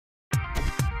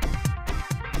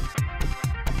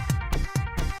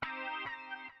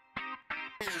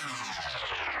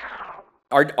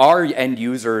our end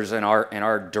users and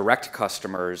our direct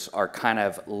customers are kind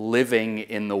of living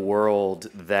in the world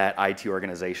that IT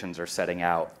organizations are setting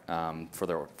out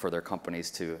for their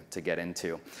companies to get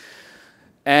into.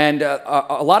 And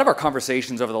a lot of our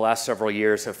conversations over the last several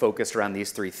years have focused around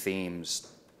these three themes.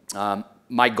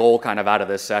 My goal kind of out of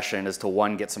this session is to,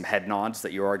 one, get some head nods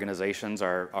that your organizations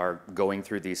are going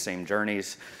through these same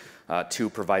journeys. Two,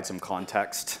 provide some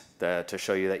context to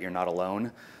show you that you're not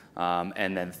alone.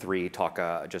 And then three, talk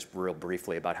just real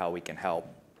briefly about how we can help.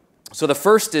 So the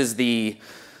first is the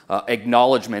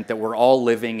acknowledgement that we're all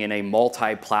living in a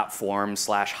multi-platform /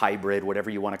 hybrid, whatever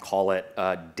you want to call it,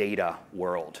 data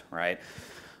world, right?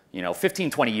 15,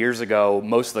 20 years ago,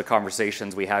 most of the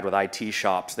conversations we had with IT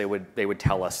shops, they would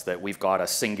tell us that we've got a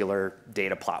singular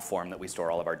data platform that we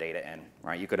store all of our data in,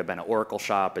 right? You could have been an Oracle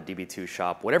shop, a DB2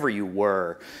 shop, whatever you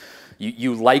were,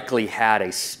 you likely had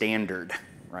a standard,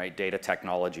 right, data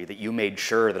technology that you made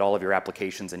sure that all of your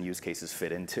applications and use cases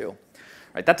fit into.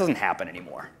 Right? That doesn't happen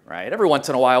anymore, right? Every once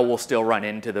in a while, we'll still run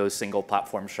into those single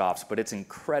platform shops, but it's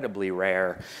incredibly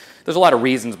rare. There's a lot of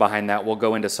reasons behind that. We'll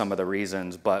go into some of the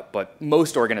reasons, but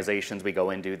most organizations we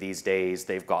go into these days,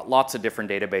 they've got lots of different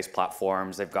database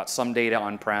platforms. They've got some data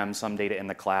on-prem, some data in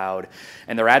the cloud,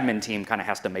 and their admin team kind of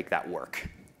has to make that work,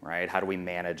 right? How do we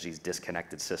manage these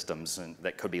disconnected systems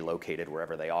that could be located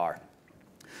wherever they are?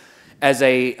 As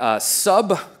a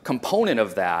sub-component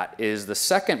of that is the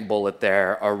second bullet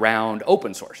there around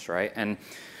open source, right? And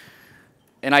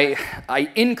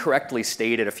I incorrectly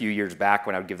stated a few years back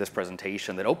when I would give this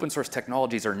presentation that open source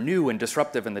technologies are new and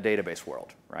disruptive in the database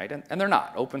world, right? And they're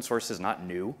not. Open source is not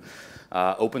new.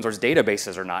 Open source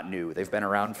databases are not new. They've been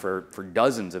around for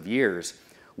dozens of years.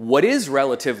 What is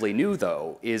relatively new,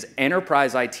 though, is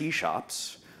enterprise IT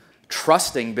shops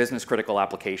trusting business-critical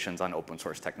applications on open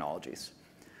source technologies.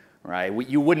 Right?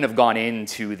 You wouldn't have gone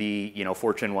into the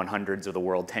Fortune 100s of the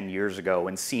world 10 years ago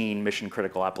and seen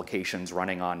mission-critical applications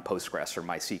running on Postgres or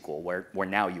MySQL, where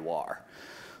now you are.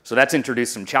 So that's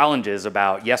introduced some challenges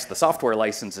about, yes, the software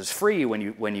license is free when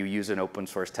you use an open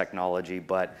source technology,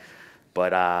 but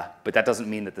that doesn't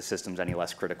mean that the system's any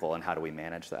less critical, and how do we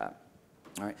manage that?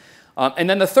 All right. And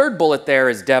then the third bullet there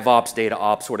is DevOps, data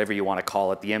ops, whatever you want to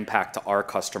call it. The impact to our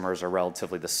customers are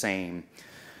relatively the same.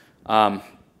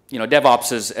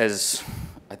 DevOps has,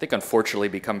 I think, unfortunately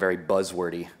become very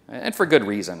buzzwordy, and for good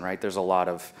reason, right? There's a lot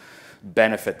of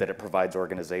benefit that it provides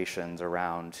organizations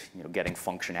around getting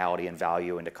functionality and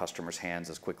value into customers' hands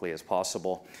as quickly as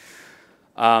possible.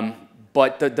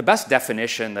 But the best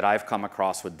definition that I've come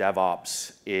across with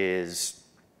DevOps is,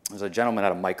 there's a gentleman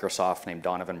out of Microsoft named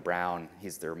Donovan Brown.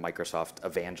 He's their Microsoft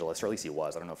evangelist, or at least he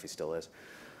was. I don't know if he still is.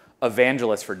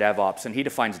 Evangelist for DevOps, and he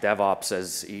defines DevOps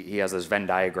as, he has this Venn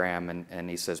diagram, and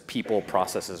he says people,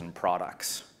 processes, and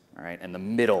products, all right? And the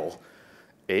middle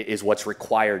is what's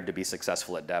required to be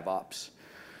successful at DevOps.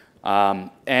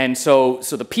 And so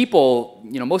the people,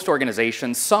 most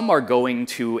organizations, some are going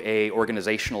to a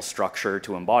organizational structure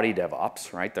to embody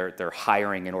DevOps, right? They're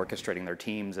hiring and orchestrating their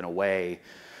teams in a way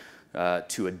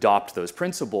to adopt those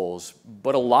principles,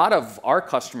 but a lot of our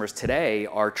customers today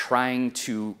are trying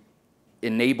to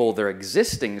enable their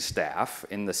existing staff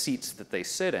in the seats that they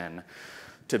sit in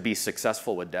to be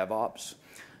successful with DevOps.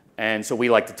 And so we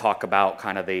like to talk about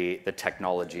kind of the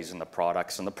technologies and the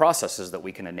products and the processes that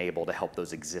we can enable to help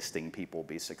those existing people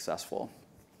be successful.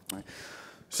 Right.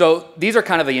 So these are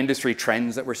kind of the industry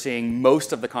trends that we're seeing.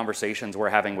 Most of the conversations we're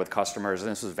having with customers, and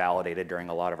this was validated during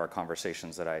a lot of our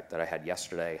conversations that I had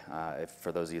yesterday,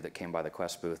 for those of you that came by the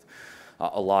Quest booth,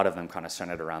 a lot of them kind of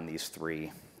centered around these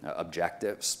three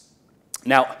objectives.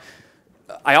 Now,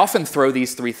 I often throw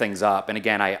these three things up, and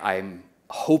again, I'm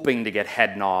hoping to get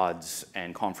head nods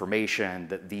and confirmation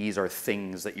that these are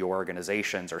things that your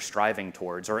organizations are striving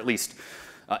towards, or at least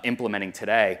implementing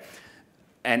today.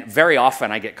 And very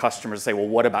often I get customers say, well,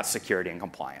 what about security and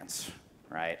compliance?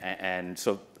 Right? And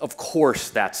so, of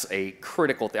course, that's a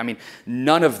critical thing. I mean,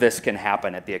 none of this can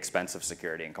happen at the expense of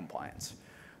security and compliance.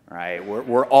 Right?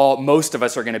 Most of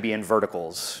us are going to be in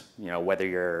verticals, whether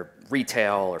you're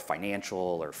retail or financial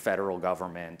or federal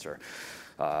government or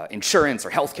insurance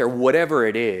or healthcare, whatever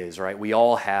it is, right? We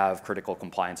all have critical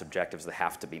compliance objectives that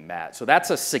have to be met. So that's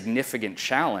a significant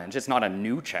challenge. It's not a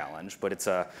new challenge, but it's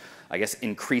a, I guess,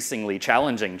 increasingly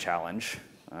challenging challenge.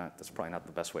 That's probably not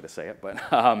the best way to say it, but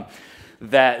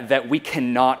that we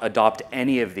cannot adopt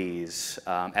any of these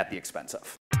at the expense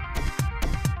of.